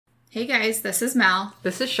Hey guys, this is Mal.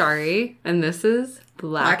 This is Shari, and this is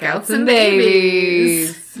Blackouts and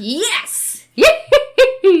Babies. Yes!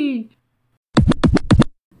 Yay!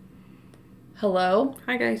 Hello?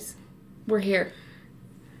 Hi guys. We're here.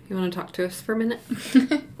 You want to talk to us for a minute?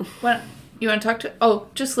 What? You want to talk to... Oh,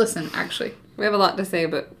 just listen, actually. We have a lot to say,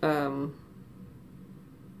 but the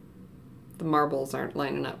marbles aren't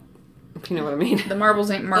lining up. If you know what I mean. The marbles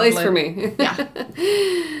ain't At marbling. least for me.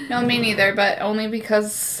 Yeah. No, me neither, but only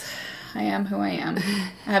because I am who I am.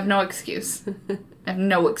 I have no excuse. I have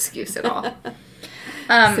no excuse at all.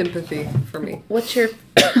 Sympathy for me. What's your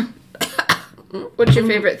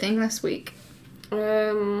favorite thing this week? That's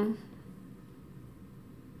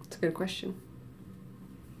a good question.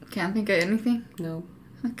 Can't think of anything? No.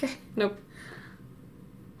 Okay. Nope.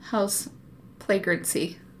 How's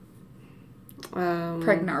plagrancy?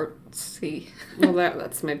 Pregnancy. Well,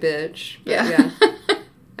 that's my bitch. But Yeah.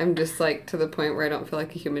 I'm just like to the point where I don't feel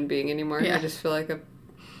like a human being anymore. Yeah. I just feel like a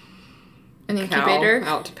An incubator?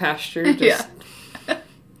 cow out to pasture, just Yeah.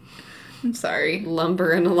 I'm sorry.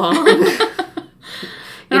 lumbering along. I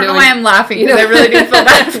don't know why I'm laughing, because I really do feel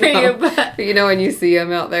bad for you, but... You know when you see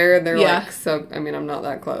them out there and they're Yeah. like, so, I mean, I'm not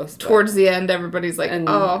that close. But, Towards the end, everybody's like, and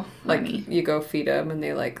oh, like, honey. you go feed them and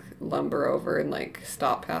they like lumber over and like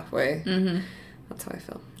stop halfway. Mm-hmm. That's how I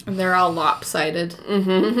feel. And they're all lopsided.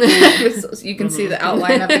 Mm-hmm. So you can see the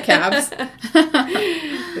outline of the calves.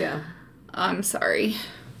 Yeah. I'm sorry.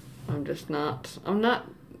 I'm not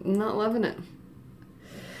loving it.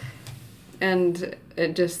 And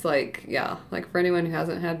it just like, yeah, like for anyone who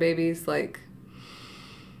hasn't had babies, like,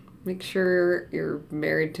 make sure you're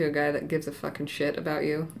married to a guy that gives a fucking shit about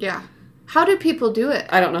you. Yeah. How do people do it?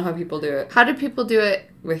 I don't know how people do it. How do people do it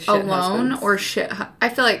With shit alone husbands. or shit? I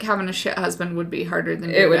feel like having a shit husband would be harder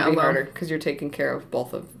than doing It would it be alone. harder because you're taking care of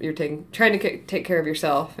both of trying to take care of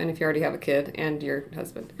yourself, and if you already have a kid and your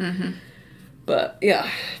husband. Mm-hmm. But yeah,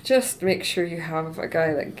 just make sure you have a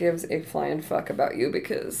guy that gives a flying fuck about you,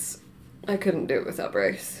 because I couldn't do it without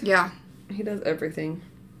Bryce. Yeah. He does everything,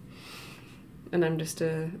 and I'm just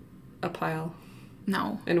a pile.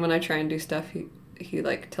 No. And when I try and do stuff, he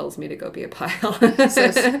like tells me to go be a pile.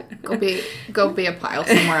 Says, go be a pile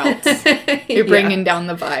somewhere else. You're bringing down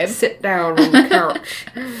the vibe. Sit down on the couch.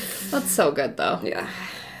 That's so good, though. Yeah,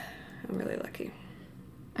 I'm really lucky.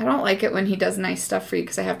 I don't like it when he does nice stuff for you,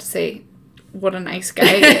 because I have to say what a nice guy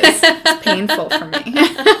he is. It's painful for me.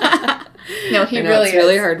 No, he really is. It's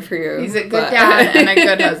really hard for you. He's a good dad and a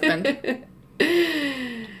good husband.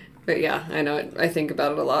 But yeah, I know. I think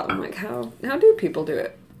about it a lot. I'm like, how do people do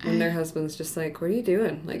it? When their husband's just like, what are you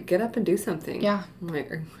doing? Like, get up and do something. Yeah. I'm like,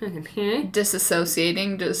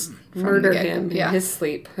 Disassociating, just from murder the him in his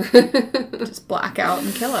sleep. Just black out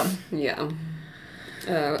and kill him. Yeah.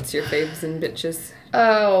 What's your faves and bitches?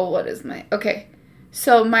 Oh, what is my... Okay.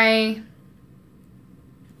 So my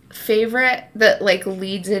favorite that, like,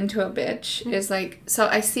 leads into a bitch is, like... So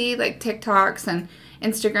I see, like, TikToks and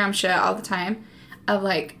Instagram shit all the time of,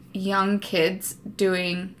 like, young kids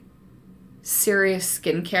doing serious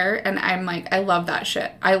skincare, and I'm like, I love that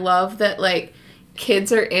shit. I love that, like,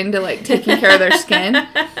 kids are into, like, taking care of their skin.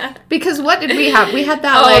 Because what did we have? We had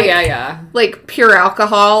that, yeah. like, pure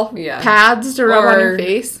alcohol pads to rub on your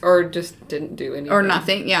face. Or just didn't do anything. Or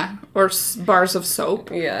nothing, yeah. Or bars of soap.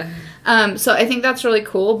 Yeah. So I think that's really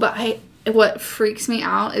cool, but what freaks me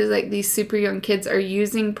out is, like, these super young kids are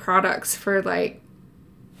using products for, like,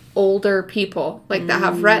 older people, like, that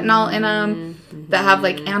have retinol in them, that have,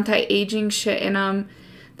 like, anti-aging shit in them,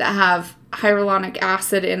 that have hyaluronic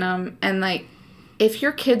acid in them, and, like, if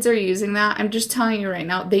your kids are using that, I'm just telling you right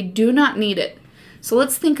now, they do not need it. So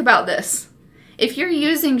let's think about this. If you're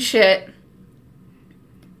using shit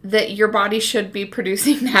that your body should be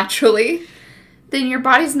producing naturally, then your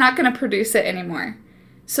body's not going to produce it anymore.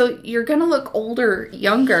 So you're going to look older,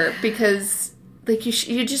 younger, because, like,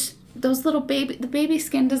 you just... Those little the baby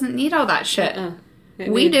skin doesn't need all that shit.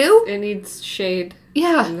 We do. It needs shade.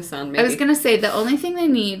 Yeah. In the sun, maybe. I was going to say, the only thing they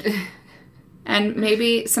need, and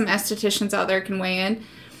maybe some estheticians out there can weigh in,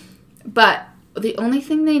 but the only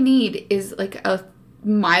thing they need is, like, a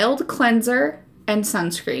mild cleanser and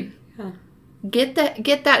sunscreen. Yeah. Get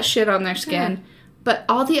that shit on their skin. Yeah. But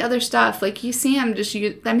all the other stuff, like, you see them just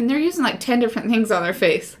use... I mean, they're using, like, 10 different things on their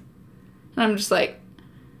face. And I'm just like,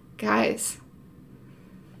 guys...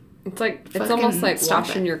 It's almost like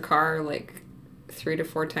washing your car, like, 3 to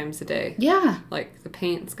 4 times a day. Yeah. Like, the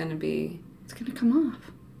paint's gonna be... It's gonna come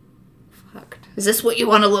off. Fucked. Is this what you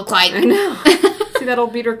want to look like? I know. See that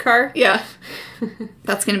old beater car? Yeah.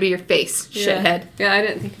 That's gonna be your face, shithead. Yeah, I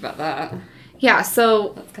didn't think about that. Yeah,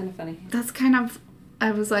 so... That's kind of funny. That's kind of...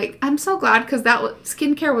 I was like, I'm so glad, because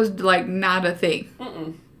skincare was, like, not a thing.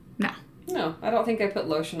 Mm-mm. No. No, I don't think I put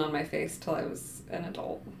lotion on my face till I was an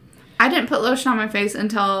adult. I didn't put lotion on my face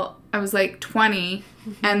until I was like 20,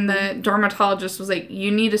 and the dermatologist was like, "You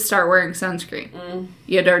need to start wearing sunscreen,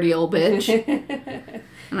 you dirty old bitch."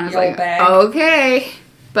 And I was like, "Okay."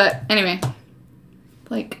 But anyway,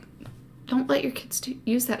 like, don't let your kids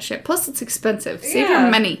use that shit. Plus, it's expensive. Save your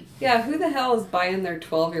money. Yeah, who the hell is buying their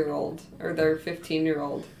 12-year-old or their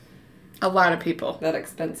 15-year-old? A lot of people. That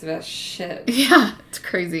expensive ass shit. Yeah, it's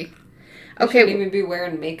crazy. They shouldn't even be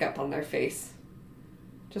wearing makeup on their face.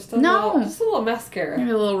 Just a little mascara.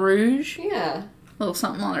 Maybe a little rouge. Yeah. A little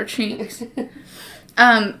something on their cheeks.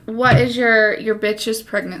 What is your bitch's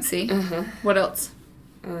pregnancy? Uh-huh. What else?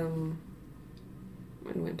 In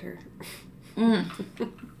winter.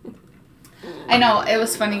 I know, it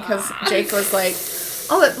was funny because Jake was like,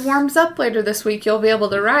 "Oh, it warms up later this week. You'll be able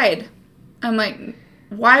to ride." I'm like,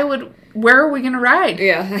 where are we going to ride?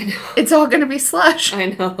 Yeah, I know. It's all going to be slush. I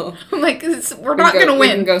know. I'm like, we're not going to win.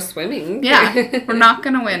 We can go swimming. Yeah, we're not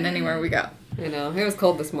going to win anywhere we go. I know. It was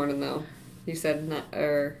cold this morning, though. You said not,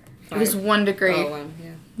 or 5. It was 1 degree. Oh, 1,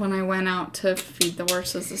 yeah. When I went out to feed the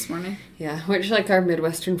horses this morning. Yeah, which, like our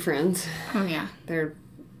Midwestern friends. Oh, yeah. They're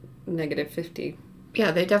 -50.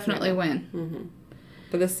 Yeah, they definitely win. Mm-hmm.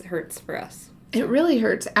 But this hurts for us. It really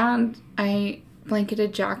hurts. And I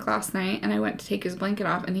blanketed Jack last night, and I went to take his blanket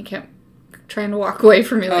off, and he kept trying to walk away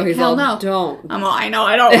from me. Like, he's hell all, no. Don't. I'm all, I know,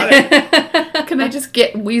 I don't want it. Can I just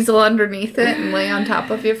weasel underneath it and lay on top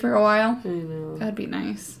of you for a while? I know. That'd be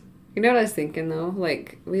nice. You know what I was thinking, though?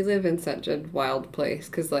 Like, we live in such a wild place,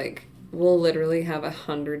 because, like, we'll literally have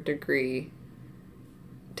 100-degree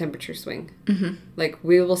temperature swing. Mm-hmm. Like,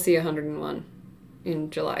 we will see 101 in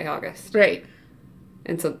July, August. Right.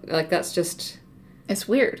 And so, like, that's just... It's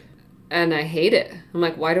weird. And I hate it. I'm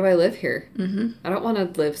like, why do I live here? Mm-hmm. I don't want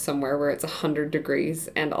to live somewhere where it's 100 degrees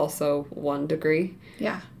and also 1 degree.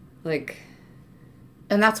 Yeah. Like...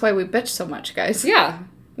 And that's why we bitch so much, guys. Yeah.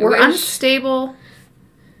 We're unstable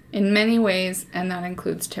in many ways, and that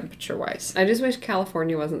includes temperature-wise. I just wish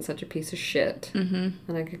California wasn't such a piece of shit. Mm-hmm.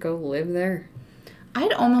 And I could go live there.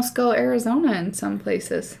 I'd almost go Arizona in some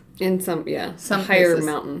places. In some some higher places.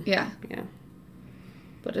 mountain. Yeah. Yeah.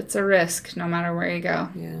 But it's a risk no matter where you go.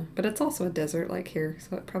 Yeah. But it's also a desert like here,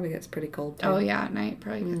 so it probably gets pretty cold, too. Oh, yeah, at night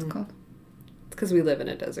probably gets cold. It's because we live in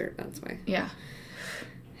a desert, that's why. Yeah.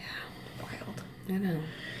 Yeah. Wild. I know.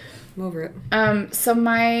 I'm over it. So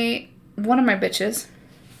one of my bitches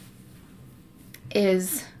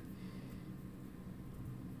is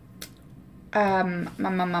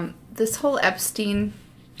this whole Epstein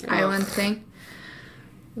Island thing.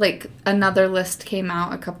 Like, another list came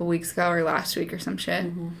out a couple weeks ago or last week or some shit.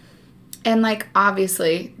 Mm-hmm. And, like,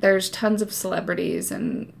 obviously, there's tons of celebrities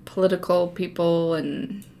and political people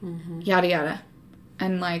and yada yada.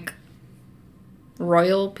 And, like,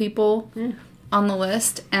 royal people on the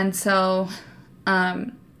list. And so,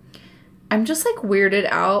 I'm just, like, weirded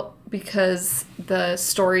out because the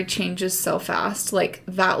story changes so fast. Like,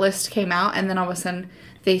 that list came out, and then all of a sudden,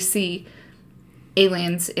 they see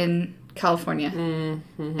aliens in California.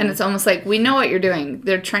 Mm-hmm. And it's almost like, we know what you're doing.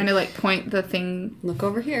 They're trying to, like, point the thing. Look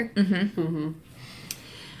over here. Mm-hmm. Mm-hmm.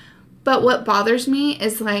 But what bothers me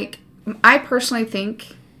is, like, I personally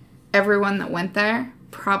think everyone that went there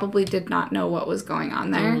probably did not know what was going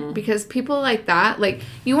on there. Mm-hmm. Because people like that, like,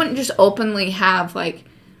 you wouldn't just openly have, like,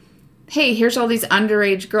 hey, here's all these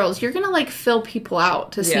underage girls. You're going to, like, fill people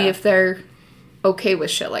out to see if they're okay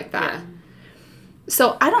with shit like that. Yeah.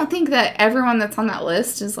 So I don't think that everyone that's on that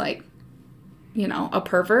list is, like, you know, a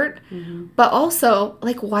pervert. Mm-hmm. But also,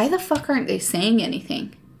 like, why the fuck aren't they saying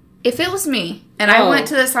anything? If it was me and I went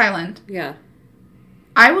to this island,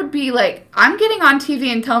 I would be like, I'm getting on TV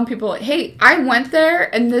and telling people, like, hey, I went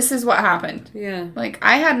there and this is what happened. Yeah. Like,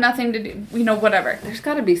 I had nothing to do, you know, whatever. There's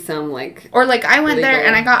got to be some, like... Or, like, I went there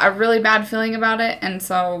and I got a really bad feeling about it, and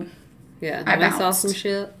so... Yeah. I saw some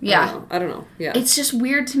shit. Yeah. I don't know. Yeah. It's just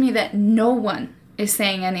weird to me that no one is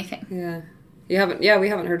saying anything. Yeah. We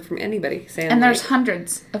haven't heard from anybody saying. And there's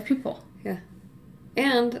hundreds of people. Yeah.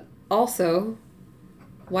 And also,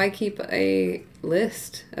 why keep a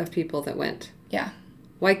list of people that went? Yeah.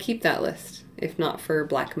 Why keep that list if not for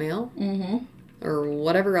blackmail? Mm-hmm. Or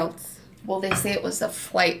whatever else? Well, they say it was a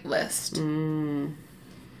flight list. Mm.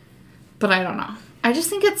 But I don't know. I just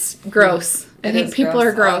think it's gross. I think people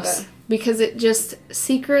are gross. Because it just,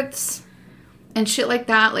 secrets and shit like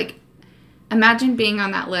that, like, imagine being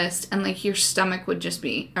on that list and, like, your stomach would just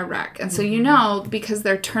be a wreck. And so, you know, because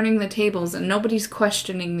they're turning the tables and nobody's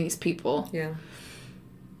questioning these people. Yeah.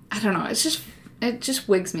 I don't know. It just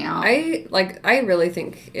wigs me out. I really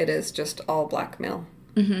think it is just all blackmail.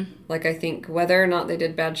 Mm-hmm. Like, I think whether or not they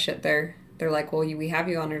did bad shit there, they're like, well, we have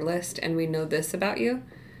you on our list and we know this about you.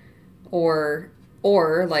 Or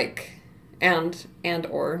like,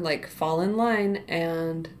 or like fall in line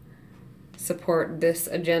and support this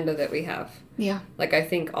agenda that we have. Yeah. Like, I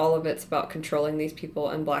think all of it's about controlling these people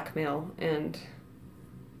and blackmail and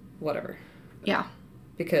whatever. Yeah.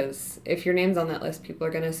 Because if your name's on that list, people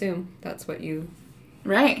are going to assume that's what you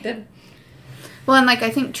right. did. Well, and like, I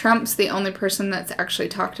think Trump's the only person that's actually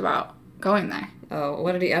talked about going there. Oh,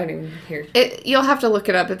 what did he? I don't even hear. You'll have to look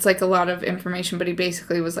it up. It's like a lot of information, but he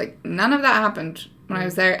basically was like, none of that happened when I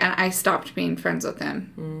was there, and I stopped being friends with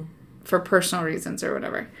him for personal reasons or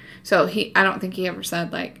whatever. So I don't think he ever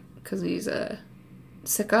said, like, because he's a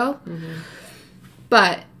sicko. Mm-hmm.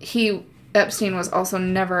 But Epstein was also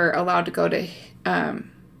never allowed to go to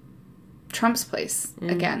Trump's place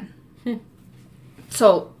again.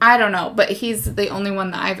 So, I don't know, but he's the only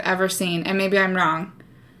one that I've ever seen, and maybe I'm wrong,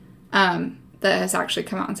 that has actually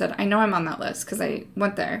come out and said, I know I'm on that list because I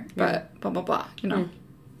went there, but blah, blah, blah, you know?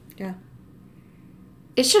 Yeah.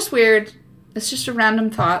 It's just weird. It's just a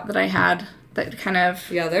random thought that I had that kind of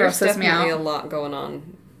there's grosses me out. definitely a lot going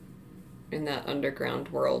on in that underground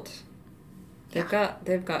world. They've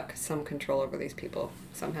got some control over these people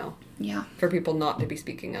somehow. Yeah. For people not to be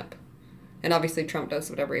speaking up. And obviously Trump does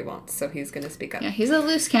whatever he wants, so he's going to speak up. Yeah, he's a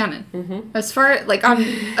loose cannon. Mm-hmm. As far, like, on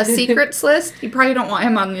a secrets list, you probably don't want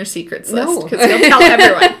him on your secrets list. Because he'll tell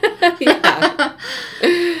everyone. Yeah.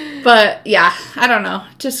 But, yeah, I don't know.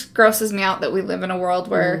 It just grosses me out that we live in a world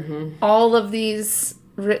where all of these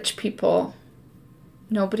rich people,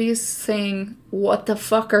 nobody's saying, what the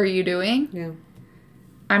fuck are you doing? Yeah.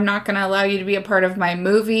 I'm not going to allow you to be a part of my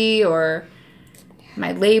movie or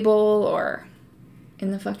my label or in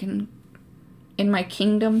my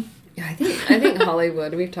kingdom. Yeah, I think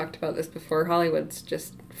Hollywood, we've talked about this before, Hollywood's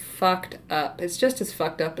just fucked up. It's just as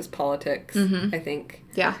fucked up as politics, I think.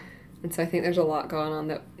 Yeah. And so I think there's a lot going on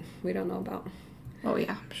that we don't know about. Oh,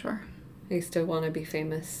 yeah, sure. I used to want to be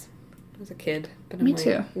famous as a kid. But Me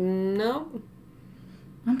too. No.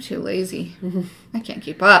 I'm too lazy. I can't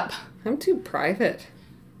keep up. I'm too private.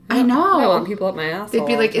 I know. I don't want people up my ass. They'd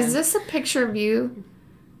be like, is this a picture of you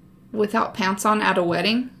without pants on at a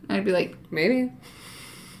wedding? And I'd be like, maybe.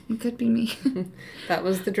 It could be me. That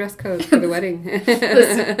was the dress code for the wedding.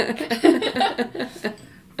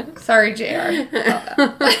 Sorry, JR.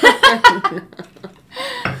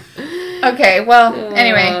 Okay, well,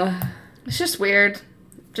 anyway. It's just weird.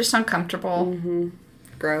 Just uncomfortable. Mm-hmm.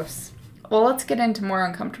 Gross. Well, let's get into more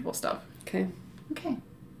uncomfortable stuff. Okay.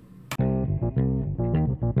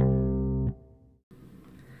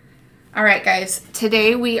 All right, guys.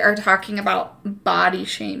 Today we are talking about body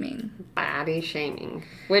shaming. Body shaming.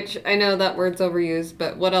 Which, I know that word's overused,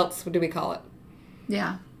 but what else do we call it?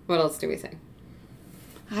 Yeah. What else do we say?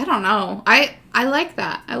 I don't know. I like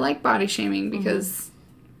that. I like body shaming because,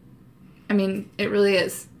 I mean, it really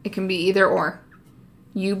is. It can be either or.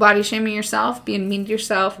 You body shaming yourself, being mean to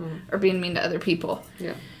yourself, or being mean to other people.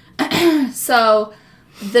 Yeah. So,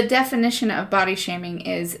 the definition of body shaming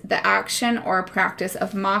is the action or practice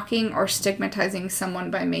of mocking or stigmatizing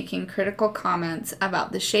someone by making critical comments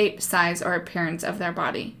about the shape, size, or appearance of their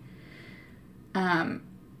body.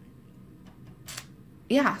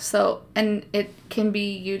 Yeah, so, and it can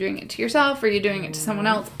be you doing it to yourself or you doing it to someone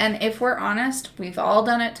else. And if we're honest, we've all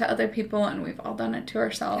done it to other people and we've all done it to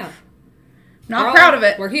ourselves. Yeah. Not proud of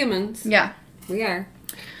it. We're humans. Yeah. We are.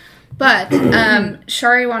 But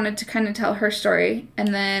Shari wanted to kind of tell her story,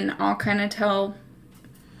 and then I'll kind of tell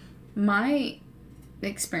my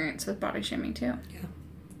experience with body shaming too. Yeah.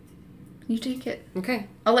 You take it. Okay.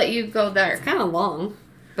 I'll let you go there. It's kind of long,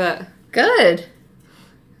 but... Good.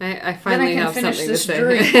 I finally have something to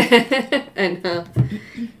say. And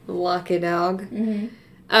lucky dog.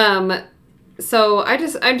 Mm-hmm. So I'm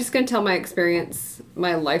just going to tell my experience,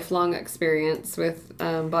 my lifelong experience with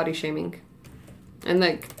body shaming. And,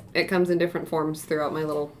 like, it comes in different forms throughout my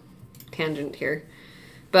little tangent here.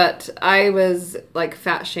 But I was, like,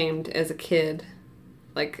 fat shamed as a kid.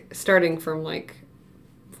 Like, starting from, like,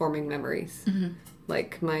 forming memories. Mm-hmm.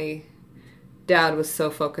 Like, my dad was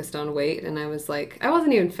so focused on weight, and I was, like... I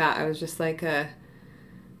wasn't even fat. I was just, like, a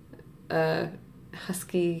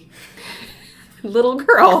husky little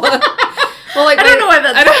girl. Well, like, I don't know why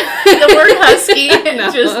the word husky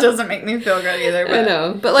just doesn't make me feel good either. But, I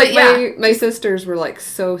know. But, like, my sisters were, like,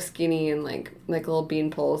 so skinny and, like little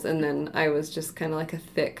beanpoles. And then I was just kind of, like, a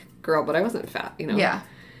thick girl. But I wasn't fat, you know? Yeah.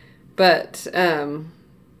 But,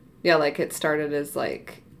 yeah, like, it started as,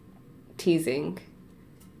 like, teasing.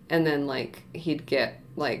 And then, like, he'd get,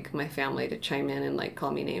 like, my family to chime in and, like,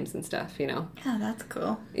 call me names and stuff, you know? Yeah, that's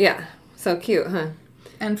cool. Yeah. So cute, huh?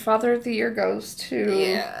 And Father of the Year goes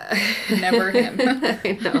to never him.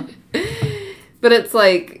 I know. But it's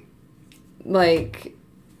like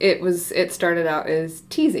it started out as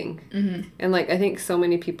teasing. Mm-hmm. And like I think so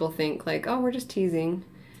many people think like, oh, we're just teasing.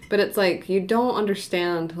 But it's like you don't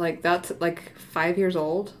understand, like that's like 5 years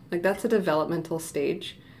old. Like that's a developmental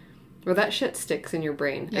stage where that shit sticks in your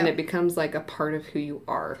brain and it becomes like a part of who you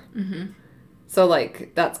are. Mm-hmm. So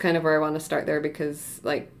like that's kind of where I want to start there, because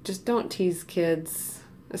like just don't tease kids,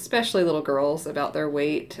 especially little girls, about their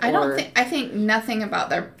weight. I think nothing about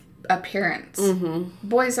their appearance,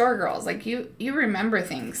 boys or girls. Like you remember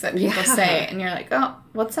things that people say, and you're like, oh,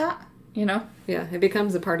 what's that? You know? Yeah, it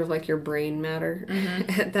becomes a part of like your brain matter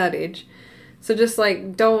at that age. So just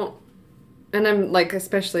like don't. And I'm like,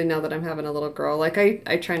 especially now that I'm having a little girl, like I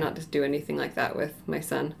try not to do anything like that with my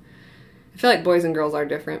son. I feel like boys and girls are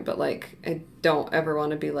different, but like I don't ever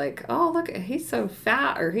want to be like, oh, look, he's so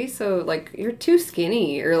fat, or he's so like, you're too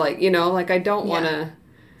skinny, or like, you know, like I don't want to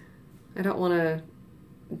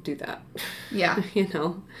do that. Yeah. You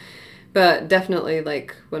know? But definitely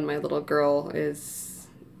like when my little girl is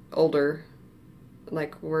older,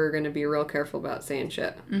 like we're going to be real careful about saying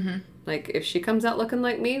shit. Mm-hmm. Like if she comes out looking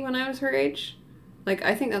like me when I was her age, like,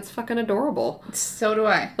 I think that's fucking adorable. So do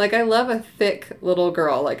I. Like, I love a thick little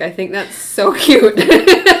girl. Like, I think that's so cute.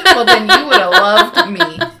 Well, then you would have loved me.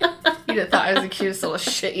 You'd have thought I was the cutest little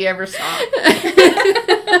shit you ever saw.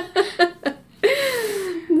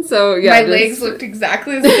 So, yeah. My legs looked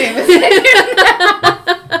exactly the same as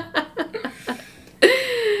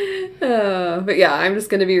mine. But, yeah, I'm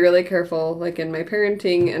just going to be really careful, like, in my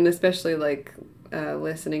parenting, and especially, like,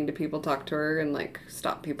 listening to people talk to her, and like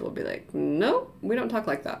stop people and be like, no, we don't talk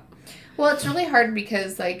like that. Well, it's really hard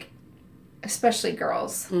because like, especially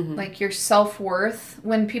girls, like your self-worth,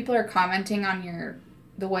 when people are commenting on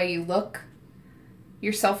the way you look,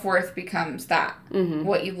 your self-worth becomes that,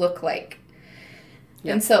 what you look like.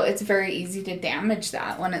 Yep. And so it's very easy to damage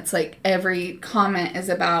that when it's like every comment is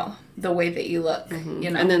about the way that you look, you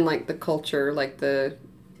know? And then like the culture, like the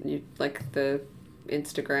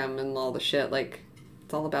Instagram and all the shit, like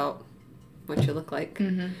it's all about what you look like.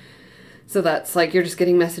 So that's like you're just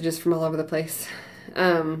getting messages from all over the place.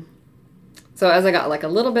 So as I got like a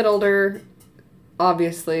little bit older,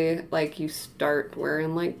 obviously like you start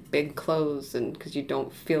wearing like big clothes, and because you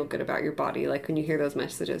don't feel good about your body, like when you hear those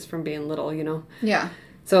messages from being little, you know. Yeah.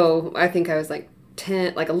 So I think I was like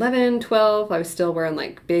 10, like 11, 12, I was still wearing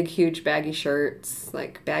like big huge baggy shirts,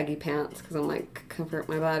 like baggy pants, because I'm like cover up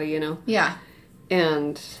my body, you know. Yeah.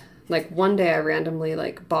 And, like, one day I randomly,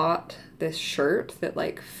 like, bought this shirt that,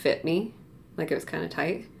 like, fit me. Like, it was kind of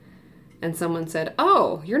tight. And someone said,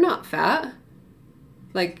 oh, you're not fat.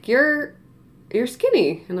 Like, you're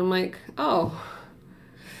skinny. And I'm like, oh.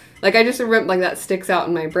 Like, I just remember, like, that sticks out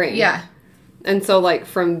in my brain. Yeah. And so, like,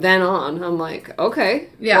 from then on, I'm like, okay.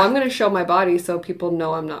 Yeah. Well, I'm going to show my body so people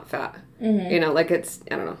know I'm not fat. You know, like, it's,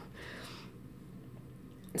 I don't know.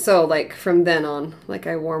 So, like, from then on, like,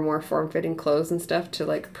 I wore more form-fitting clothes and stuff to,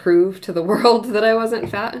 like, prove to the world that I wasn't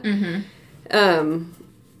fat.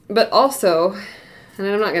 But also, and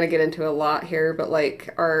I'm not going to get into a lot here, but,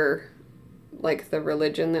 like, the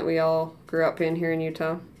religion that we all grew up in here in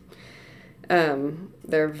Utah,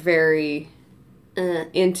 they're very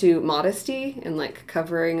into modesty and, like,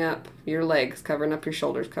 covering up your legs, covering up your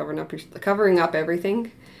shoulders, covering up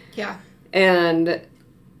everything. Yeah. And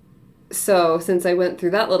so since I went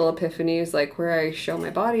through that little epiphany, is like where I show my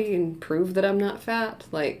body and prove that I'm not fat,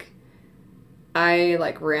 like I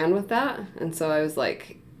like ran with that. And so I was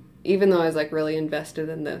like, even though I was like really invested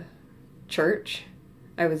in the church,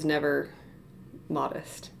 I was never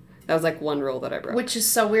modest. That was like one rule that I broke. Which is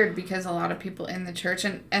so weird because a lot of people in the church,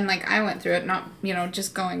 and like I went through it, not, you know,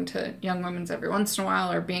 just going to Young Women's every once in a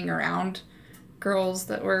while or being around girls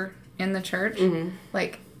that were in the church,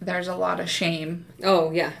 like there's a lot of shame.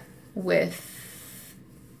 Oh, yeah. With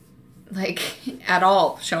like at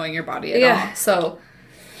all showing your body at all. So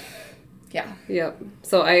yeah. Yep.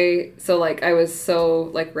 So I was so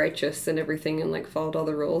like righteous and everything and like followed all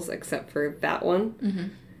the rules except for that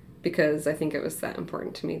one. Because I think it was that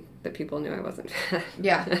important to me that people knew I wasn't fat.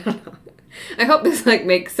 Yeah. I don't know. I hope this like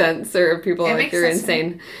makes sense, or people are like, you're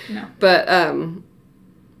insane. No.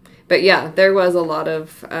 But yeah, there was a lot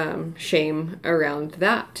of shame around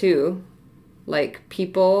that too. Like,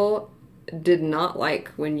 people did not like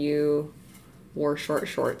when you wore short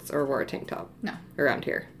shorts or wore a tank top. No. Around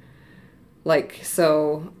here. Like,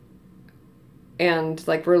 so, and,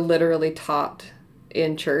 like, we're literally taught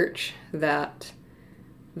in church that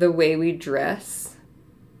the way we dress,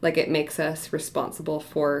 like, it makes us responsible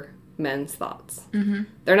for men's thoughts. Mm-hmm.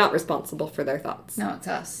 They're not responsible for their thoughts. No, it's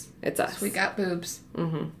us. It's us. We got boobs.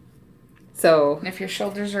 Mm-hmm. So... And if your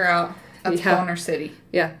shoulders are out, that's boner city.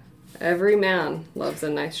 Yeah. Every man loves a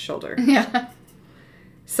nice shoulder. Yeah.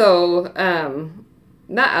 So,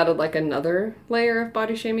 that added, like, another layer of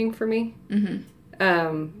body shaming for me.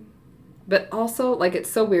 Mm-hmm. But also, like, it's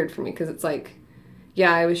so weird for me because it's like,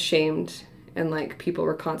 yeah, I was shamed and, like, people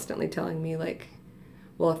were constantly telling me, like,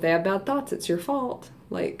 well, if they have bad thoughts, it's your fault.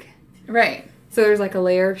 Like... Right. So there's, like, a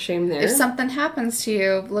layer of shame there. If something happens to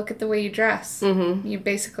you, look at the way you dress. Mm-hmm. You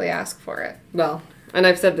basically ask for it. Well, and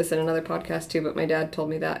I've said this in another podcast, too, but my dad told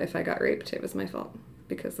me that if I got raped, it was my fault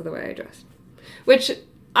because of the way I dressed. Which...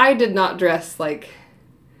 I did not dress like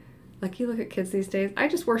you look at kids these days. I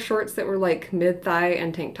just wore shorts that were like mid-thigh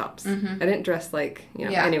and tank tops. Mm-hmm. I didn't dress like,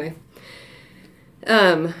 anyway.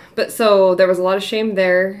 But so there was a lot of shame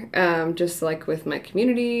there, just like with my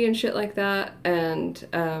community and shit like that.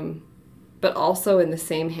 And, but also in the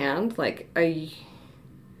same hand, like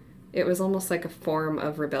it was almost like a form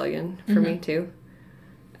of rebellion for me too.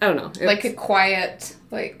 I don't know. Like a quiet,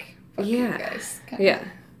 like, fuck you guys. Yeah.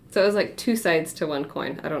 So it was like two sides to one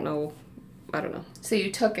coin. I don't know. So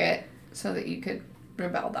you took it so that you could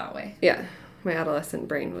rebel that way. Yeah. My adolescent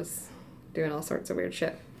brain was doing all sorts of weird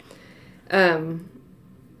shit.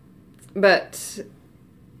 But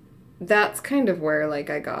that's kind of where, like,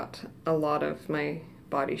 I got a lot of my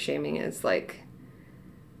body shaming is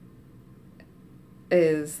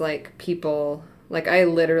people, like, I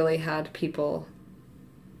literally had people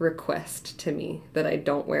request to me that I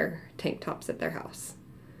don't wear tank tops at their house.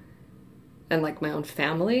 And, like, my own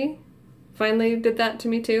family finally did that to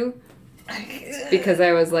me, too. Because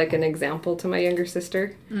I was, like, an example to my younger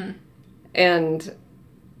sister. Mm. And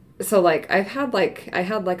so, like, I had, like,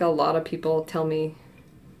 a lot of people tell me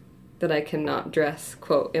that I cannot dress,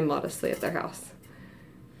 quote, immodestly at their house.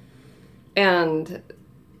 And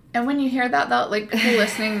when you hear that, though, like, people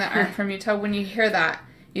listening that aren't from Utah, when you hear that,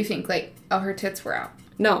 you think, like, oh, her tits were out.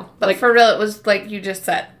 No. But like, for real, it was like you just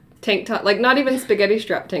said. Tank top, like not even spaghetti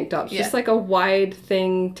strap tank tops, just like a wide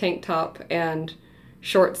thing tank top and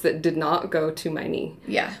shorts that did not go to my knee.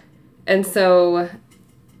 Yeah. And so,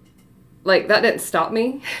 like, that didn't stop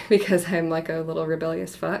me because I'm like a little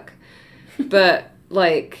rebellious fuck. But,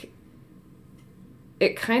 like,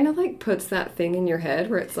 it kind of like puts that thing in your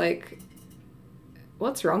head where it's like,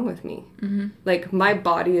 what's wrong with me? Mm-hmm. Like, my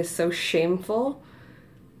body is so shameful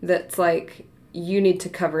that's like, you need to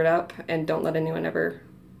cover it up and don't let anyone ever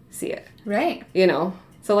see it. Right. You know?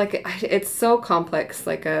 So, like, it's so complex,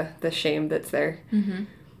 like, the shame that's there. Mm-hmm.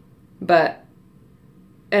 But,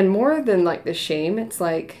 and more than, like, the shame, it's,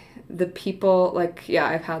 like, the people, like, yeah,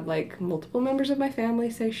 I've had, like, multiple members of my family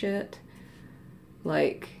say shit.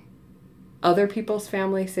 Like, other people's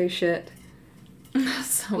family say shit.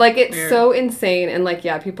 So like, it's weird. So insane. And, like,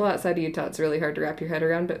 yeah, people outside of Utah, it's really hard to wrap your head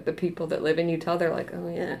around, but the people that live in Utah, they're like, oh,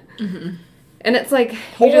 yeah. Mm-hmm. And it's, like,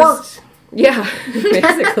 you just... Yeah,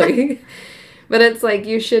 basically. But it's like,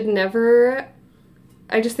 you should never...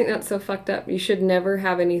 I just think that's so fucked up. You should never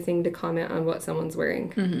have anything to comment on what someone's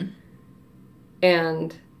wearing. Mm-hmm.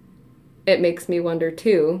 And it makes me wonder,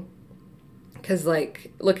 too, because,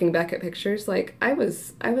 like, looking back at pictures, like, I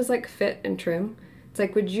was like, fit and trim. It's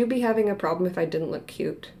like, would you be having a problem if I didn't look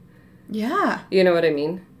cute? Yeah. You know what I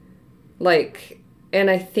mean? Like... And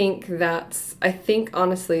I think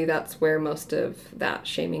honestly, that's where most of that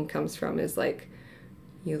shaming comes from is like,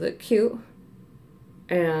 you look cute,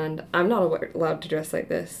 and I'm not allowed to dress like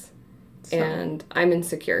this, and I'm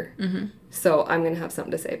insecure, so I'm going to have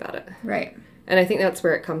something to say about it. Right. And I think that's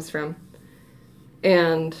where it comes from.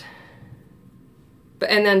 And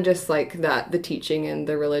then just like that, the teaching and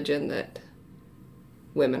the religion that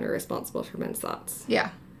women are responsible for men's thoughts.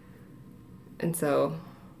 Yeah. And so...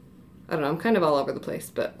 I don't know, I'm kind of all over the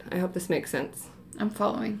place, but I hope this makes sense. I'm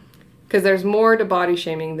following. Because there's more to body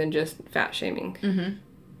shaming than just fat shaming. Mm-hmm.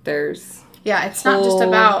 There's... Yeah, it's not just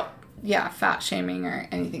about, fat shaming or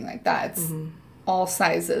anything like that. It's all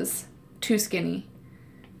sizes. Too skinny.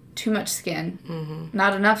 Too much skin. Mm-hmm.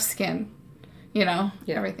 Not enough skin. You know?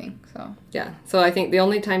 Yeah. Everything, so... Yeah, so I think the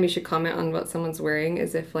only time you should comment on what someone's wearing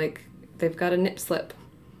is if, like, they've got a nip slip.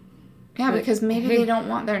 Yeah, like, because maybe they don't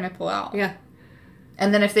want their nipple out. Yeah.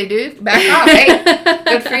 And then if they do, back off. Hey,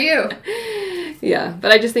 good for you. Yeah,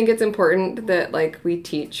 but I just think it's important that, like, we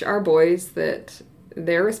teach our boys that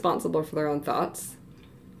they're responsible for their own thoughts.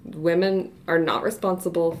 Women are not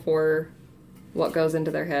responsible for what goes into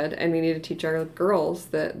their head, and we need to teach our girls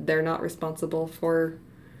that they're not responsible for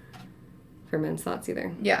men's thoughts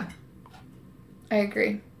either. Yeah. I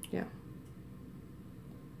agree. Yeah.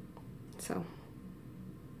 So,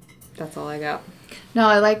 That's all I got. No,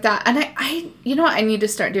 I like that. And I you know what I need to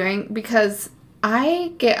start doing? Because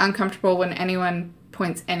I get uncomfortable when anyone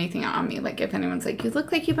points anything out on me. Like, if anyone's like, you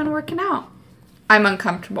look like you've been working out. I'm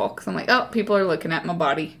uncomfortable because I'm like, oh, people are looking at my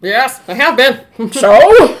body. Yes, I have been.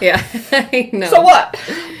 So? Yeah, I know. So what?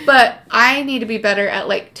 But I need to be better at,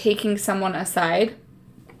 like, taking someone aside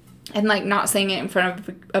and, like, not saying it in front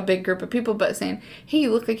of a big group of people, but saying, hey,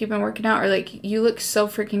 you look like you've been working out, or, like, you look so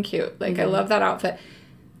freaking cute. Like, I love that outfit.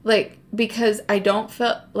 Like, because I don't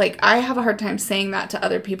feel, like, I have a hard time saying that to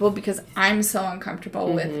other people because I'm so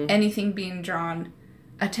uncomfortable with anything being drawn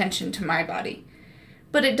attention to my body.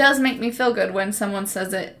 But it does make me feel good when someone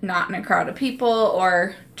says it not in a crowd of people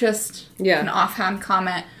or just an offhand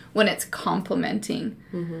comment when it's complimenting.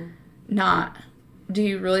 Not, do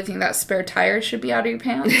you really think that spare tire should be out of your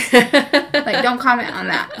pants? Like, don't comment on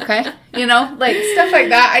that, okay? You know, like, stuff like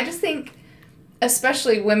that. I just think,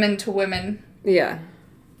 especially women to women. Yeah.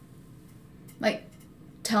 Like,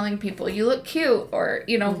 telling people, you look cute, or,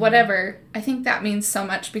 you know, whatever. I think that means so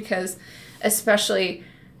much because, especially,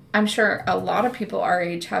 I'm sure a lot of people our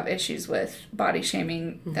age have issues with body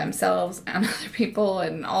shaming themselves and other people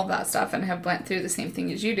and all that stuff and have went through the same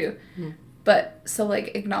thing as you do. But, so,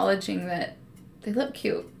 like, acknowledging that they look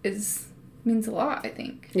cute means a lot, I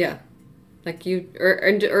think. Yeah. Like, you,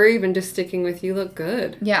 or even just sticking with, you look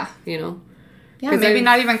good. Yeah. You know? Yeah, maybe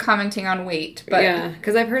not even commenting on weight, but... Yeah,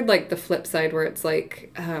 because I've heard, like, the flip side where it's,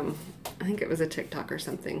 like, I think it was a TikTok or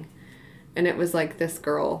something, and it was, like, this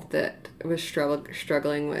girl that was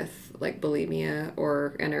struggling with, like, bulimia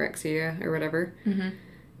or anorexia or whatever,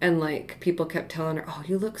 and, like, people kept telling her, oh,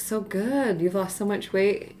 you look so good, you've lost so much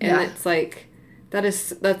weight, and it's, like,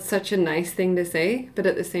 that's such a nice thing to say, but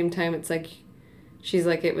at the same time, it's, like, she's,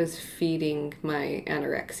 like, it was feeding my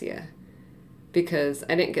anorexia. Because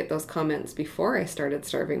I didn't get those comments before I started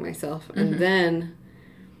starving myself. And then...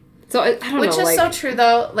 So, I don't know. Which is so true,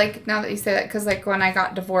 though, like, now that you say that. Because, like, when I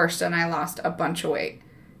got divorced and I lost a bunch of weight,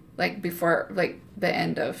 like, before, like, the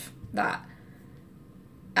end of that,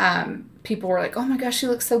 people were like, oh, my gosh, you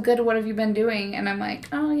look so good. What have you been doing? And I'm like,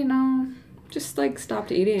 oh, you know... Just, like,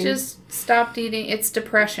 stopped eating. Just stopped eating. It's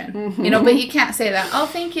depression. You know, but you can't say that. Oh,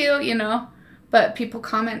 thank you, you know. But people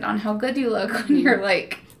comment on how good you look when you're,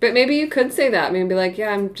 like... But maybe you could say that. Maybe be like, yeah,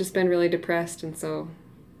 I'm just been really depressed, and so...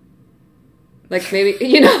 Like, maybe,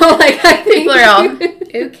 you know, like, I think... People are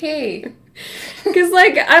all, okay. Because,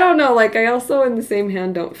 like, I don't know, like, I also, in the same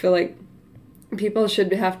hand, don't feel like people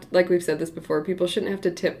should have to, like we've said this before, people shouldn't have to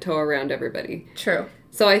tiptoe around everybody. True.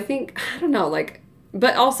 So I think, I don't know, like...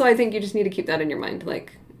 But also, I think you just need to keep that in your mind,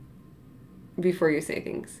 like, before you say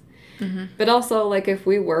things. But also, like, if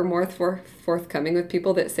we were more forthcoming with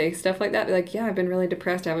people that say stuff like that, be like, yeah, I've been really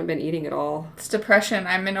depressed. I haven't been eating at all. It's depression.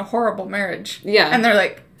 I'm in a horrible marriage. Yeah. And they're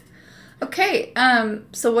like, okay,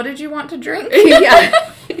 so what did you want to drink?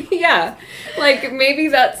 Yeah. Yeah. Like, maybe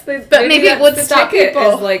that's the... But maybe it would stop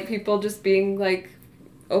people. Is, like, people just being, like,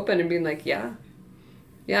 open and being like, yeah.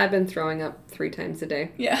 Yeah, I've been throwing up 3 times a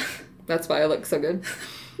day. Yeah. That's why I look so good.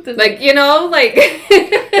 Like, you know, like...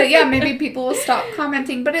 But yeah, maybe people will stop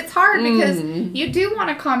commenting. But it's hard because you do want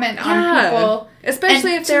to comment on people.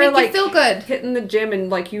 Especially if they're, like, feel good. hitting the gym and,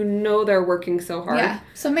 like, you know they're working so hard. Yeah.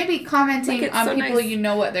 So maybe commenting on so people, nice. you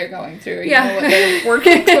know what they're going through. You know what they're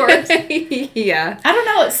working towards. Yeah. I don't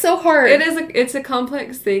know. It's so hard. It's a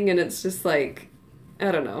complex thing, and it's just, like,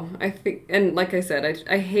 I don't know. I think, and like I said,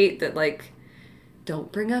 I hate that, like...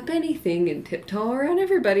 Don't bring up anything and tiptoe around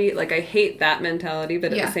everybody. Like, I hate that mentality,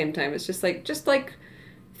 but at the same time, it's just like,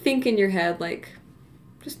 think in your head, like,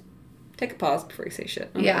 just take a pause before you say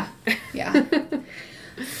shit. Yeah. Yeah.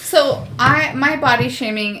 So, my body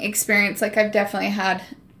shaming experience, like, I've definitely had,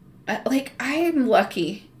 like, I'm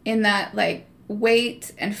lucky in that, like,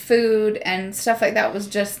 weight and food and stuff like that was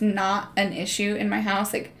just not an issue in my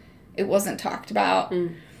house. Like, it wasn't talked about.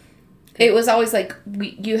 It was always, like,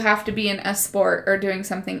 you have to be in a sport or doing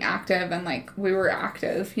something active, and, like, we were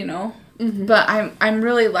active, you know? But I'm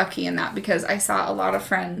really lucky in that because I saw a lot of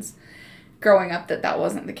friends growing up that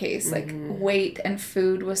wasn't the case. Like, weight and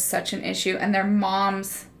food was such an issue, and their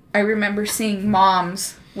moms, I remember seeing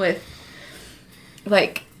moms with,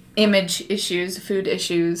 like, image issues, food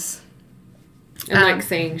issues. And, like,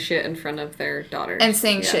 saying shit in front of their daughters. And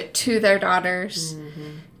saying shit to their daughters.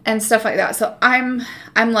 And stuff like that. So I'm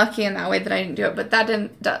lucky in that way that I didn't do it, but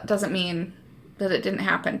that doesn't mean that it didn't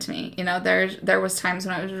happen to me. You know, there was times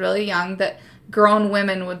when I was really young that grown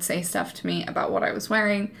women would say stuff to me about what I was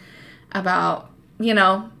wearing, about, you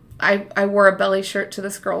know, I wore a belly shirt to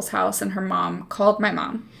this girl's house and her mom called my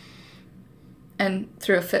mom and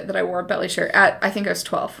threw a fit that I wore a belly shirt at, I think I was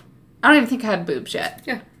 12. I don't even think I had boobs yet.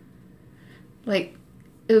 Yeah. Like,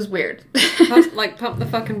 was weird. Pump the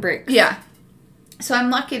fucking brakes. Yeah. So I'm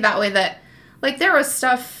lucky that way that, like, there was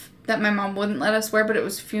stuff that my mom wouldn't let us wear, but it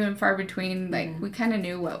was few and far between. Like, we kind of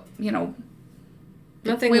knew what,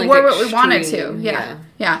 nothing. We like wore extreme. what we wanted to.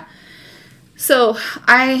 Yeah. So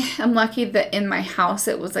I am lucky that in my house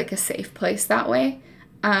it was like a safe place that way.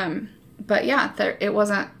 But yeah, it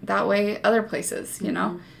wasn't that way other places, you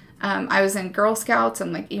know. I was in Girl Scouts,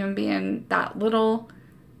 and like even being that little,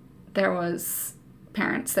 there was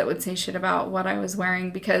parents that would say shit about what I was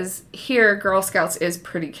wearing, because here Girl Scouts is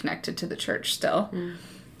pretty connected to the church still.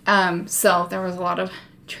 So there was a lot of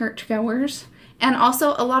churchgoers, and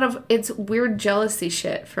also a lot of it's weird jealousy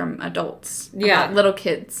shit from adults about little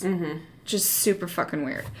kids. Just super fucking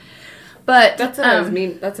weird. But that's what I was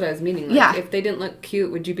meaning. Like, yeah. If they didn't look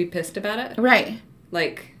cute, would you be pissed about it? Right.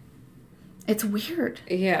 Like, it's weird.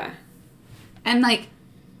 Yeah. And like,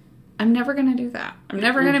 I'm never gonna do that. I'm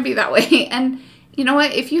never gonna be that way. And you know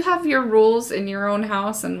what? If you have your rules in your own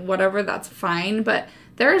house and whatever, that's fine. But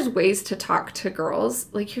there's ways to talk to girls.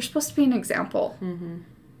 Like, you're supposed to be an example.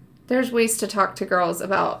 There's ways to talk to girls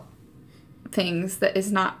about things that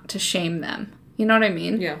is not to shame them. You know what I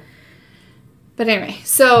mean? Yeah. But anyway,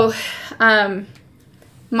 so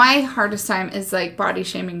my hardest time is like body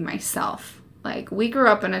shaming myself. Like, we grew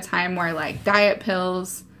up in a time where like diet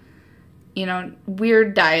pills,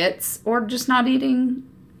 weird diets, or just not eating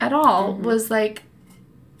at all was like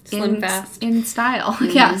Slim fast in style.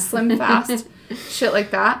 Yeah, slim fast, shit like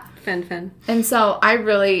that. Fen. And so I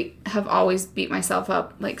really have always beat myself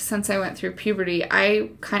up. Like, since I went through puberty, I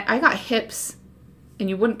got hips. And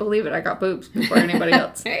you wouldn't believe it, I got boobs before anybody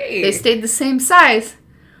else. Hey. They stayed the same size,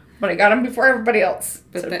 but I got them before everybody else.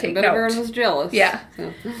 But so everyone was jealous. Yeah.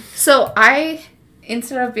 So I,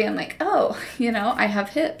 instead of being like, oh, I have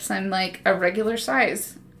hips, I'm like a regular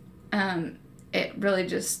size. It really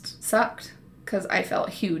just sucked because I felt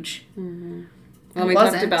huge. Well, we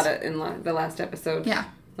talked about it in the last episode. Yeah.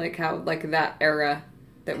 Like how, like, that era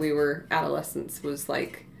that we were adolescents was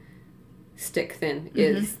like stick thin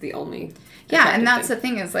is the only. Yeah, and that's the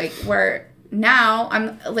thing is, like, where now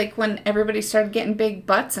I'm, like, when everybody started getting big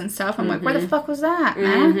butts and stuff, I'm like, where the fuck was that,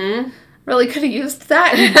 man? Really could have used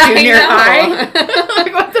that in junior high.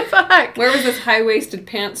 Like, what the fuck? Where was this high-waisted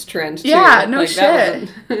pants trend, too? Yeah, no like, shit.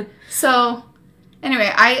 So,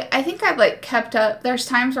 anyway, I think I've, like, kept up. There's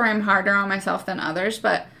times where I'm harder on myself than others,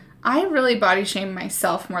 but I really body shame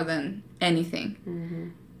myself more than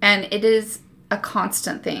anything. And it is a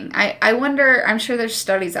constant thing. I wonder, I'm sure there's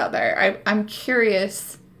studies out there. I'm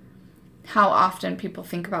curious how often people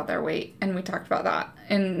think about their weight, and we talked about that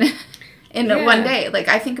in one day. Like,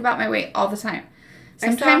 I think about my weight all the time.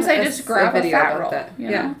 Sometimes I just grab a fat roll.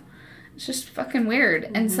 Yeah. It's just fucking weird.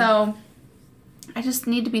 And so I just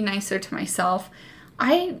need to be nicer to myself.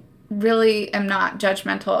 I really am not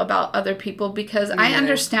judgmental about other people because I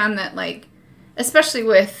understand that, like, especially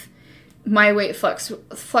with my weight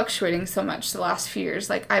fluctuating so much the last few years.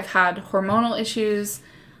 Like, I've had hormonal issues.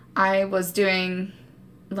 I was doing,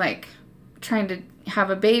 like, trying to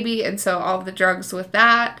have a baby, and so all the drugs with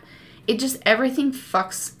that. It just, everything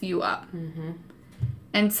fucks you up.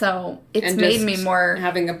 And so it's made me more...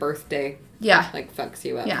 having a birthday. Yeah. Like, fucks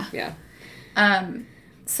you up. Yeah.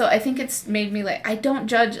 So I think it's made me, like, I don't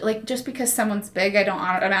judge, like, just because someone's big, I don't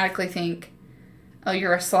automatically think, oh,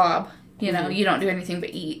 you're a slob. You don't do anything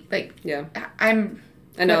but eat. Like, yeah. I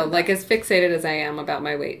know, like, as fixated as I am about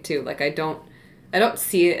my weight, too. Like, I don't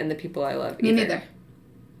see it in the people I love either. Me neither.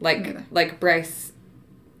 Like Bryce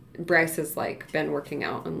has, like, been working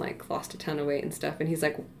out and, like, lost a ton of weight and stuff. And he's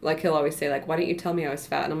like, he'll always say, like, why didn't you tell me I was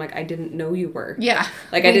fat? And I'm like, I didn't know you were. Yeah.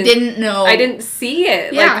 Like, I didn't know. I didn't see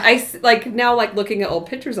it. Yeah. Like, now, like, looking at old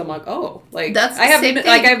pictures, I'm like, oh. Like, that's the same thing.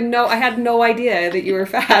 Like, I had no idea that you were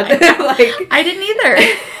fat. Like, I didn't either.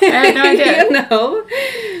 I had no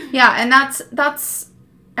idea. Yeah, and that's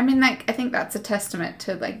I mean, like, I think that's a testament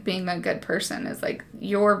to, like, being a good person is, like,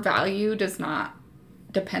 your value does not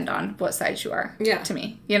depend on what size you are. Yeah. To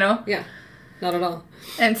me, you know? Yeah. Not at all.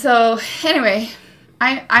 And so, anyway,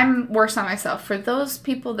 I'm worse on myself. For those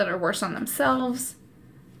people that are worse on themselves,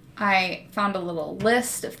 I found a little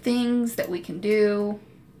list of things that we can do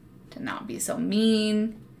to not be so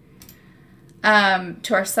mean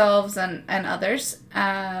to ourselves and others.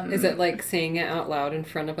 Is it like saying it out loud in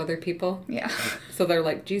front of other people? Yeah. So they're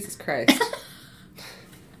like, Jesus Christ.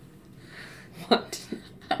 What?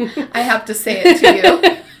 I have to say it to you.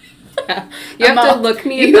 Yeah. You have to look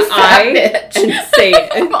me in the eye and say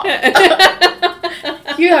it.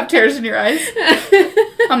 You have tears in your eyes.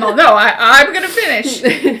 I'm all, no, I'm going to finish.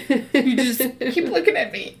 You just keep looking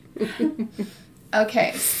at me.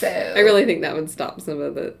 Okay, so I really think that would stop some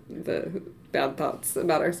of the bad thoughts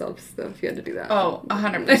about ourselves, though, if you had to do that. Oh,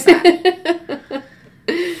 100%.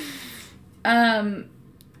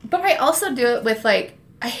 But I also do it with, like,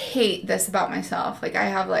 I hate this about myself. Like, I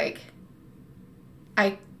have, like,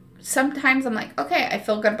 sometimes I'm like, okay, I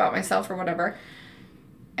feel good about myself or whatever.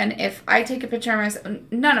 And if I take a picture of myself,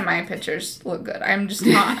 none of my pictures look good. I'm just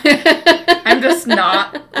not,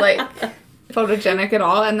 like, photogenic at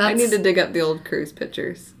all. And I need to dig up the old cruise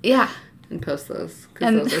pictures. Yeah. And post those,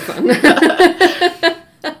 because those are fun.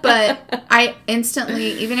 But I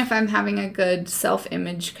instantly, even if I'm having a good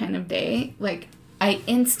self-image kind of day, like, I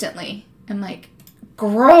instantly am like,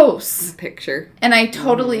 gross. Picture. And I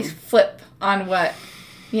totally flip on what,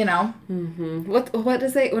 you know. Mm-hmm. What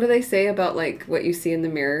do they say about, like, what you see in the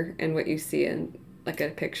mirror and what you see in, like, a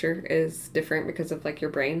picture is different because of, like,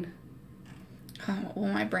 your brain? Oh,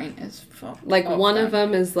 well, my brain is full. Like, one of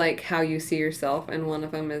them is, like, how you see yourself, and one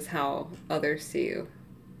of them is how others see you.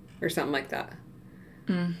 Or something like that.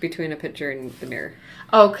 Between a picture and the mirror.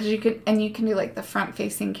 Oh, because you can do, like, the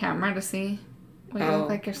front-facing camera to see what you look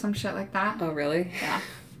like or some shit like that. Oh, really? Yeah.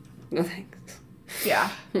 No thanks.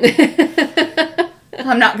 Yeah.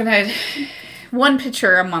 I'm not gonna... One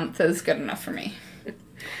picture a month is good enough for me.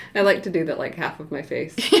 I like to do that, like, half of my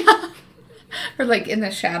face. Yeah. Or, like, in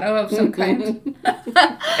the shadow of some kind.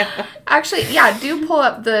 Actually, yeah, do pull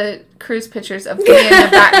up the cruise pictures of me in the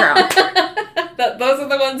background. Those are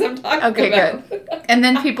the ones I'm talking about. Okay, good. And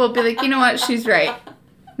then people will be like, you know what, she's right.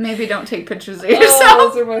 Maybe don't take pictures of yourself. Oh,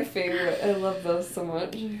 those are my favorite. I love those so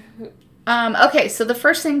much. Okay, so the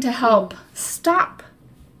first thing to help stop,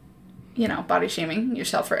 body shaming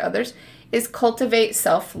yourself or others is cultivate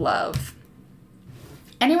self-love.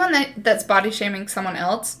 Anyone that's body shaming someone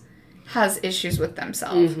else has issues with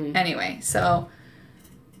themselves anyway. So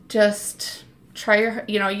just try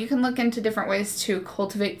you can look into different ways to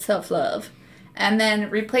cultivate self-love. And then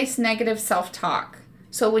replace negative self-talk.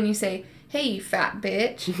 So when you say, hey, you fat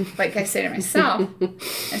bitch, like I say to myself,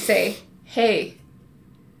 I say, hey,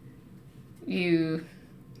 you...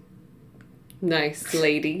 nice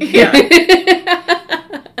lady. Yeah.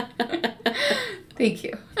 Thank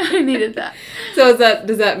you. I needed that. So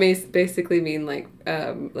does that basically mean, like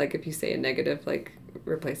if you say a negative, like,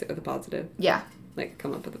 replace it with a positive? Yeah. Like,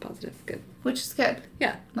 come up with a positive. Good. Which is good.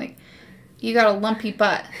 Yeah. Like, you got a lumpy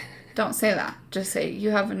butt. Don't say that. Just say,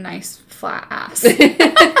 you have a nice flat ass. Something.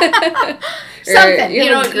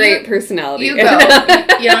 You have a great personality. You go.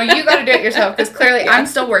 You got to do it yourself, because clearly I'm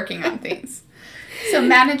still working on things. So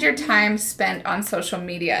manage your time spent on social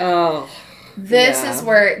media. Oh. This is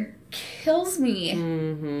where it kills me.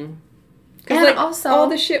 Mm-hmm. And like, also... all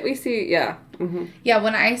the shit we see, yeah. Mm-hmm. Yeah,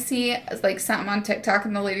 when I see, like, something on TikTok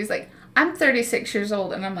and the lady's like, I'm 36 years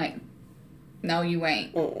old, and I'm like, no, you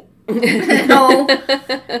ain't. Oh. No,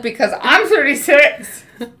 because I'm 36.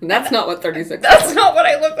 That's not what 36 That's not what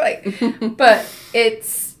I look like. But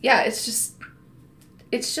it's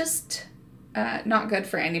just not good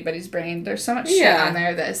for anybody's brain. There's so much shit on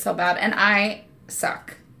there that is so bad. And I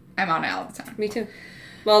suck. I'm on it all the time. Me too.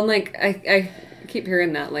 Well, and, like, I keep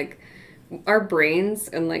hearing that, like, our brains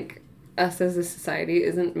and, like, us as a society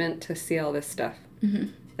isn't meant to see all this stuff.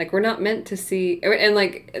 Mm-hmm. Like, we're not meant to see, and,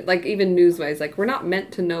 like even news-wise, like, we're not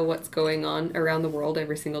meant to know what's going on around the world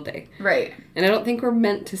every single day. Right. And I don't think we're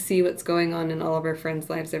meant to see what's going on in all of our friends'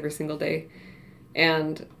 lives every single day.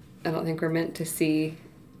 And I don't think we're meant to see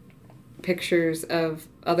pictures of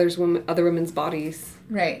other women's bodies.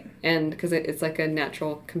 Right. And because it's like a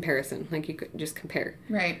natural comparison. Like, you could just compare.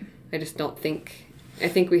 Right. I just don't think... I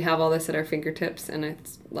think we have all this at our fingertips, and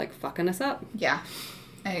it's, like, fucking us up. Yeah.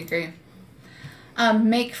 I agree.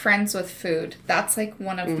 Make friends with food. That's, like,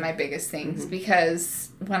 one of my biggest things. Because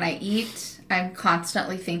when I eat, I'm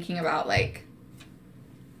constantly thinking about, like,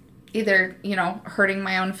 either, hurting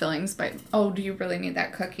my own feelings by, oh, do you really need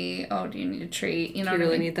that cookie? Oh, do you need a treat? You know, do you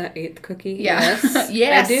really need that 8th cookie? Yeah. Yes.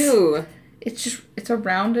 Yes. I do. It's a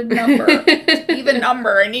rounded number. Even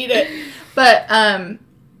number. I need it. But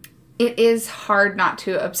it is hard not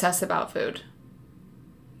to obsess about food.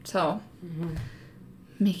 So... Mm-hmm.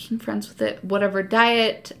 Making friends with it, whatever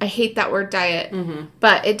diet. I hate that word diet,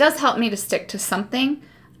 but it does help me to stick to something.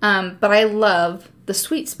 But I love the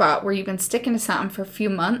sweet spot where you've been sticking to something for a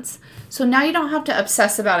few months. So now you don't have to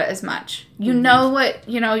obsess about it as much. You know what,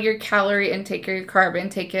 your calorie intake or your carb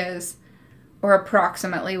intake is, or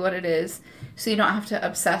approximately what it is. So you don't have to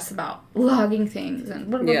obsess about logging things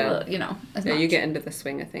and blah, blah, blah, as much. You get into the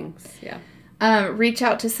swing of things. Yeah. Reach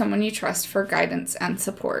out to someone you trust for guidance and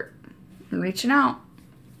support. I'm reaching out.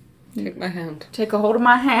 Take my hand. Take a hold of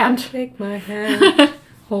my hand. Take my hand.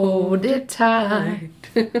 hold it tight.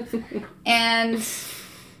 And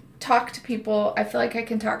talk to people. I feel like I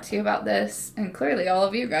can talk to you about this, and clearly all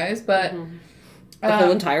of you guys, but the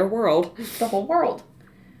whole entire world. The whole world.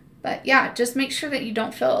 But yeah, just make sure that you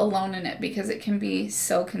don't feel alone in it, because it can be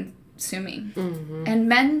so consuming. And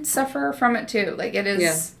men suffer from it too. Like, it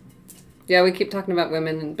is... Yeah, we keep talking about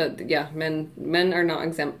women, but yeah, men are not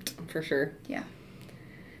exempt, for sure. Yeah.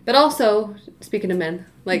 But also, speaking of men,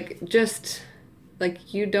 like, just,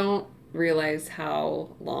 like, you don't realize how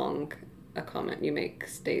long a comment you make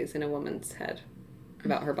stays in a woman's head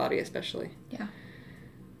about her body, especially. Yeah.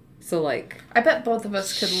 So, like... I bet both of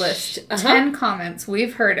us could list 10 comments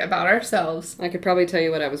we've heard about ourselves. I could probably tell you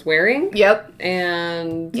what I was wearing. Yep.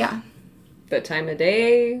 And... Yeah. The time of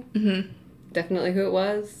day. Definitely who it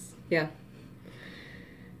was. Yeah.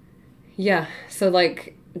 Yeah. So,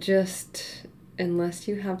 like, just... Unless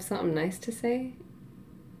you have something nice to say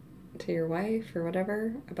to your wife or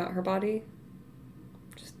whatever about her body,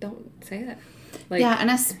 just don't say it. Like,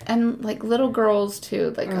 yeah, and like little girls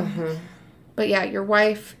too. Like, but yeah, your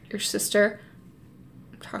wife, your sister.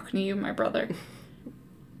 I'm talking to you, my brother.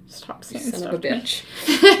 Stop saying son stuff of a bitch.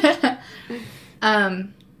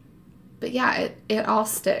 But yeah, it all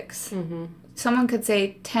sticks. Someone could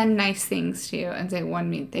say 10 nice things to you and say one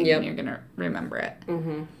mean thing, and you're gonna remember it.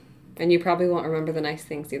 And you probably won't remember the nice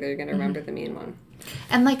things either. You're gonna remember the mean one.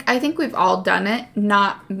 And like, I think we've all done it,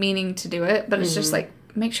 not meaning to do it, but it's just like,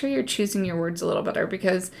 make sure you're choosing your words a little better,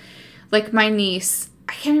 because like my niece,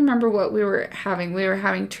 I can't remember what we were having. We were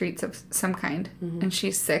having treats of some kind, and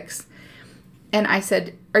she's 6. And I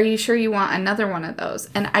said, are you sure you want another one of those?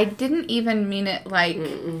 And I didn't even mean it like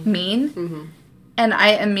mean. And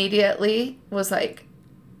I immediately was like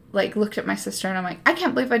looked at my sister, and I'm like, I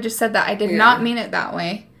can't believe I just said that. I did not mean it that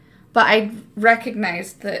way. But I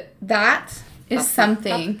recognized that is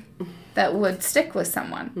something that would stick with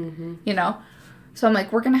someone, you know? So I'm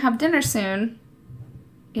like, we're going to have dinner soon.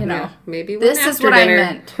 You know, maybe this is what dinner. I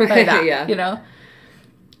meant by that, you know?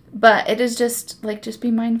 But it is just, like, just be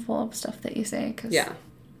mindful of stuff that you say. Cause yeah,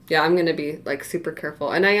 I'm going to be, like, super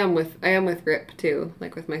careful. And I am with Rip, too,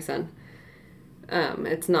 like, with my son.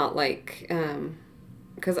 It's not like,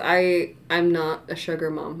 because I'm not a sugar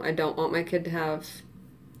mom. I don't want my kid to have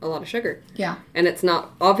a lot of sugar. Yeah. And it's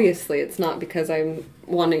not because I'm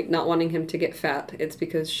not wanting him to get fat. It's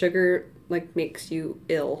because sugar, like, makes you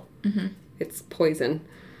ill. It's poison.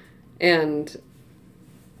 And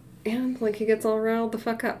like, he gets all riled the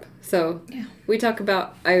fuck up. So we talk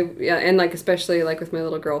about, and like, especially like with my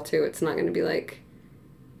little girl too, it's not going to be like,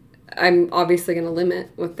 I'm obviously going to limit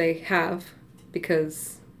what they have,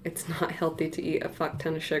 because it's not healthy to eat a fuck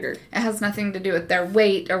ton of sugar. It has nothing to do with their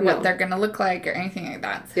weight or what they're going to look like or anything like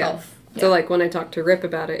that. It's health. So, like, when I talk to Rip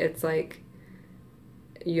about it, it's like,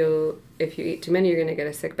 if you eat too many, you're going to get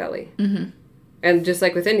a sick belly. And just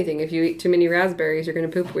like with anything, if you eat too many raspberries, you're going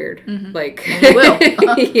to poop weird. Like, you will.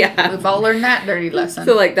 Yeah. We've all learned that dirty lesson.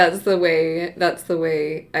 So, like, that's the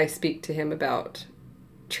way I speak to him about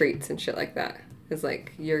treats and shit like that. Is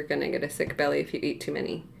like, you're going to get a sick belly if you eat too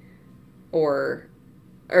many. Or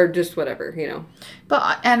just whatever, you know.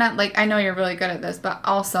 But, and like, I know you're really good at this, but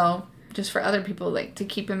also, just for other people, like, to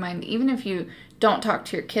keep in mind, even if you don't talk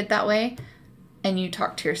to your kid that way, and you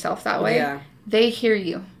talk to yourself that way, they hear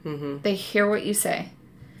you. They hear what you say.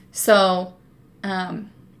 So,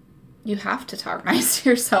 you have to talk nice to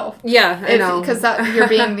yourself. Yeah, I know. Because you're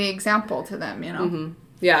being the example to them, you know.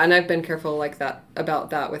 Yeah, and I've been careful like that,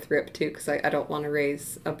 about that with Rip, too, because I don't want to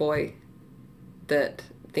raise a boy that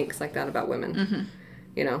thinks like that about women.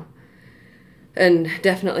 You know, and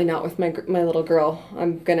definitely not with my little girl.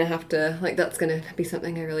 I'm gonna have to, like, that's gonna be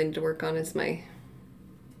something I really need to work on, is my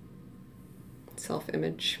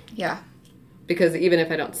self-image. Yeah. Because even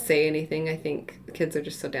if I don't say anything, I think kids are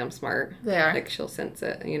just so damn smart. They are. Like, she'll sense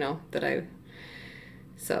it, you know, but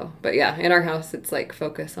yeah, in our house, it's like,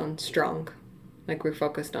 focus on strong. Like, we're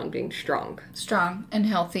focused on being strong. Strong and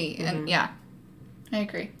healthy, and yeah, I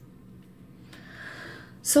agree.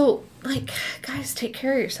 So, like, guys, take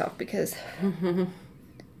care of yourself, because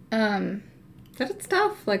but it's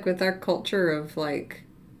tough, like, with our culture of, like,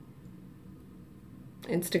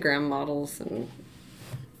 Instagram models and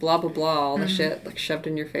blah blah blah, all the shit, like, shoved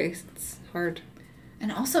in your face. It's hard.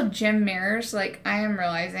 And also gym mirrors, like, I am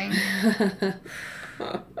realizing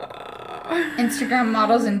Instagram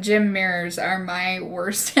models and gym mirrors are my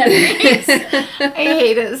worst enemies. I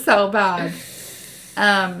hate it so bad.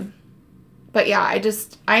 But yeah,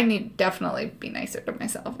 I need definitely be nicer to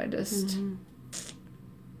myself. It's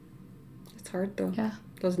hard though. Yeah.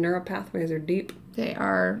 Those neural pathways are deep. They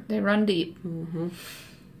run deep.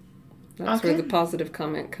 That's where the positive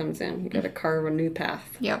comment comes in. You got to carve a new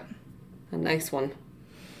path. Yep. A nice one.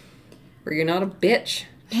 Where you're not a bitch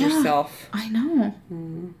to yourself. I know.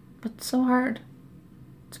 But it's so hard.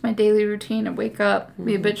 It's my daily routine. I wake up,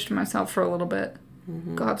 be a bitch to myself for a little bit,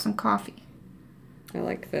 go have some coffee. I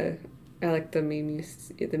like the meme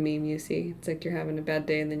you see. It's like you're having a bad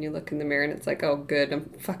day, and then you look in the mirror, and it's like, oh, good, I'm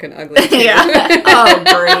fucking ugly. Yeah. Oh,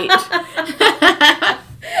 great.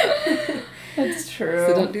 That's true.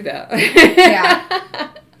 So don't do that.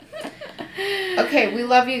 Yeah. Okay, we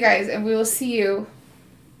love you guys, and we will see you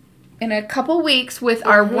in a couple weeks with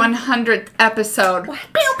our 100th episode. What?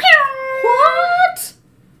 Pew, pew. What?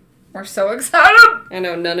 We're so excited. I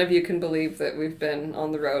know none of you can believe that we've been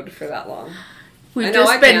on the road for that long. We've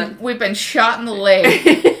been shot in the leg,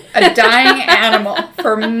 a dying animal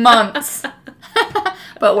for months.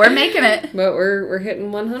 But we're making it. But we're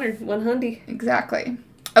hitting 100. Exactly.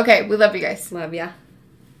 Okay, we love you guys. Love ya.